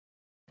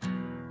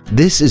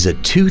This is a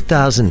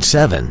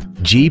 2007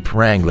 Jeep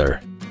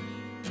Wrangler.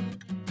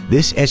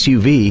 This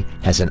SUV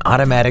has an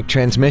automatic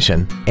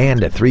transmission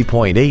and a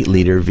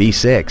 3.8-liter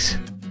V6.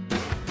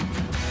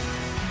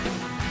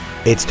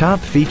 Its top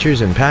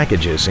features and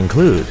packages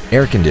include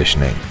air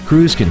conditioning,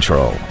 cruise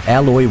control,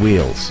 alloy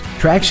wheels,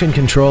 traction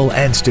control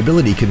and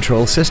stability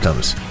control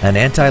systems, an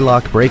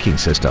anti-lock braking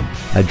system,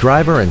 a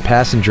driver and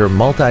passenger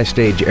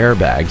multi-stage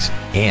airbags,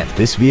 and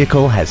this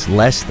vehicle has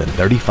less than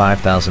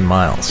 35,000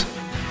 miles.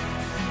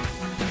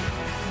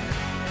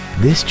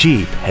 This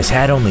Jeep has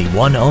had only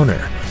one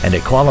owner and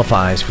it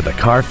qualifies for the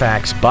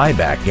Carfax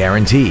buyback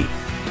guarantee.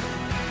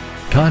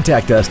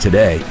 Contact us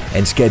today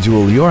and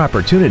schedule your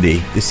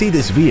opportunity to see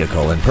this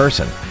vehicle in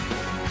person.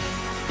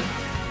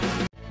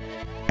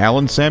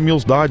 Allen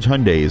Samuels Dodge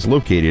Hyundai is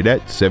located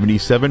at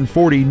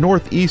 7740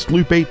 Northeast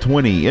Loop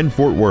 820 in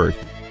Fort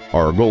Worth.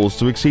 Our goal is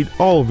to exceed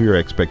all of your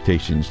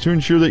expectations to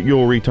ensure that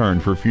you'll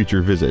return for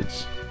future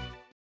visits.